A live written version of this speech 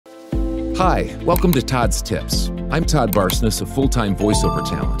Hi, welcome to Todd's Tips. I'm Todd Barsness, a full-time voiceover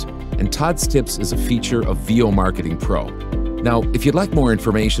talent, and Todd's Tips is a feature of VO Marketing Pro. Now, if you'd like more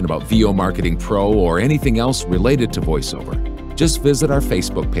information about VO Marketing Pro or anything else related to voiceover, just visit our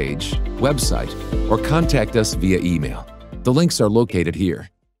Facebook page, website, or contact us via email. The links are located here.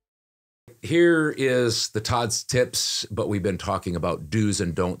 Here is the Todd's Tips, but we've been talking about do's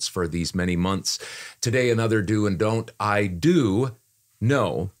and don'ts for these many months. Today, another do and don't. I do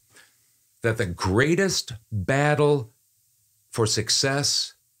know that the greatest battle for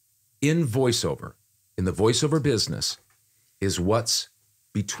success in voiceover, in the voiceover business, is what's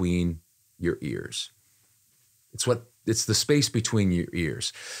between your ears. It's the space between your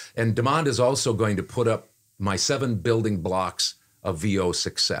ears. And Demond is also going to put up my 7 building blocks of VO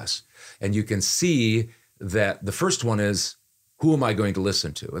success. And you can see that the first one is, who am I going to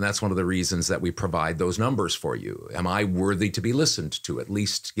listen to? And that's one of the reasons that we provide those numbers for you. Am I worthy to be listened to, at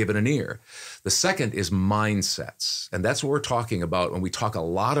least given an ear? The second is mindsets. And that's what we're talking about when we talk a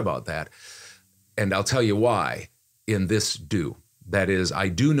lot about that. And I'll tell you why in this do. That is, I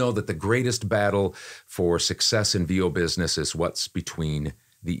do know that the greatest battle for success in VO business is what's between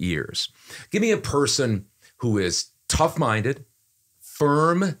the ears. Give me a person who is tough-minded,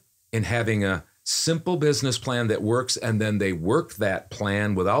 firm in having a simple business plan that works, and then they work that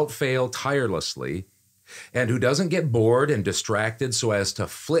plan without fail tirelessly, and who doesn't get bored and distracted so as to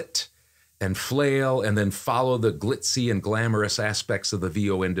flit and flail and then follow the glitzy and glamorous aspects of the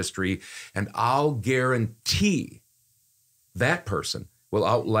VO industry. And I'll guarantee that person will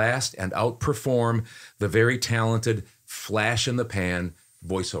outlast and outperform the very talented, flash-in-the-pan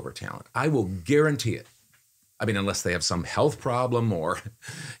voiceover talent. I will guarantee it. I mean, unless they have some health problem or,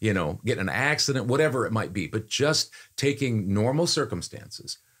 get in an accident, whatever it might be. But just taking normal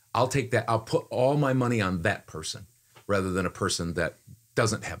circumstances, I'll take that. I'll put all my money on that person rather than a person that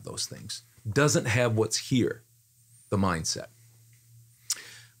doesn't have those things, doesn't have what's here, the mindset.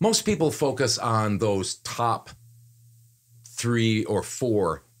 Most people focus on those top 3 or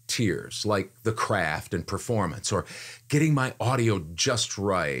 4 tiers, like the craft and performance, or getting my audio just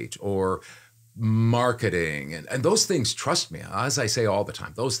right, or marketing, and those things, trust me, as I say all the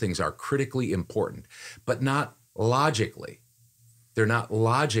time, those things are critically important, but not logically. They're not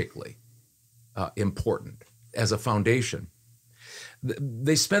logically important as a foundation.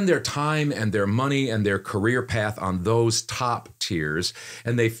 They spend their time and their money and their career path on those top tiers,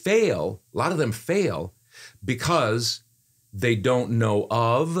 and they fail, a lot of them fail, because they don't know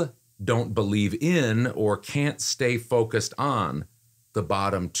of, don't believe in, or can't stay focused on the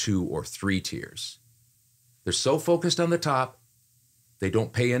bottom 2 or 3 tiers. They're so focused on the top, they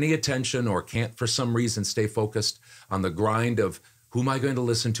don't pay any attention or can't for some reason stay focused on the grind of who am I going to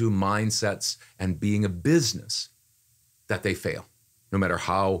listen to, mindsets, and being a business, that they fail, no matter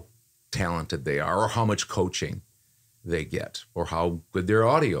how talented they are or how much coaching they get or how good their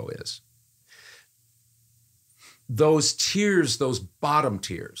audio is. Those tiers, those bottom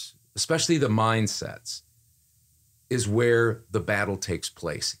tiers, especially the mindsets, is where the battle takes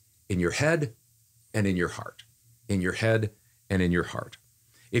place, in your head and in your heart, in your head and in your heart.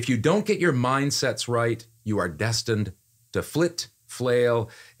 If you don't get your mindsets right, you are destined to flit, flail,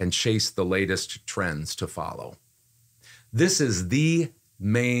 and chase the latest trends to follow. This is the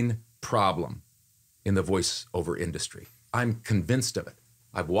main problem in the voiceover industry. I'm convinced of it.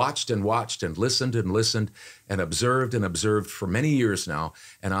 I've watched and watched and listened and observed for many years now,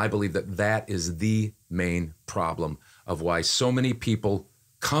 and I believe that that is the main problem of why so many people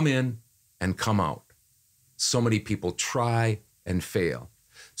come in and come out. So many people try and fail.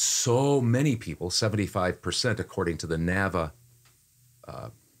 So many people, 75% according to the NAVA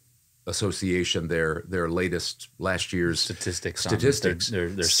Association, their last year's statistics, their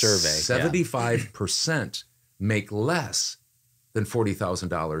survey, 75% make less than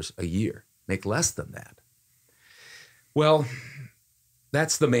 $40,000 a year, make less than that. Well,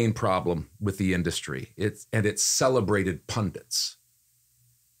 that's the main problem with the industry. It's celebrated pundits.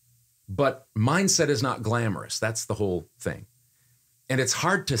 But mindset is not glamorous. That's the whole thing. And it's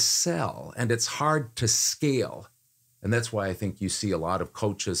hard to sell, and it's hard to scale. And that's why I think you see a lot of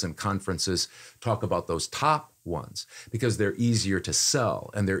coaches and conferences talk about those top ones, because they're easier to sell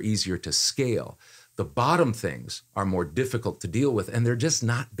and they're easier to scale. The bottom things are more difficult to deal with, and they're just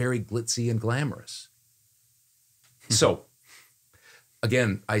not very glitzy and glamorous. So,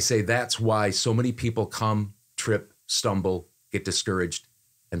 again, I say that's why so many people come, trip, stumble, get discouraged,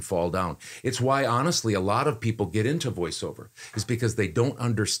 and fall down. It's why, honestly, a lot of people get into voiceover, is because they don't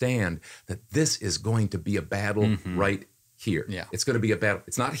understand that this is going to be a battle right here. Yeah. It's going to be a battle.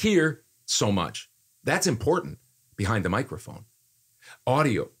 It's not here so much. That's important behind the microphone.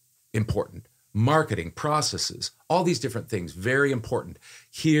 Audio, important. Marketing, processes, all these different things, very important.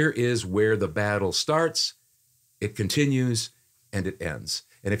 Here is where the battle starts, it continues, and it ends.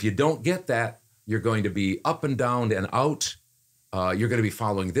 And if you don't get that, you're going to be up and down and out. You're going to be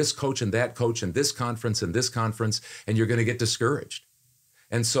following this coach and this conference and this conference, and you're going to get discouraged.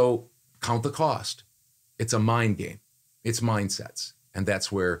 And so count the cost. It's a mind game. It's mindsets. And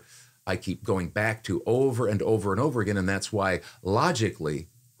that's where I keep going back to over and over and over again. And that's why logically,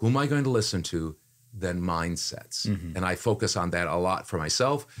 who am I going to listen to? Then mindsets. Mm-hmm. And I focus on that a lot for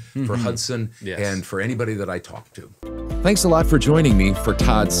myself, for Hudson, and for anybody that I talk to. Thanks a lot for joining me for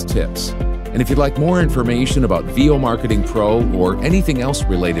Todd's Tips. And if you'd like more information about VO Marketing Pro or anything else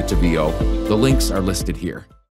related to VO, the links are listed here.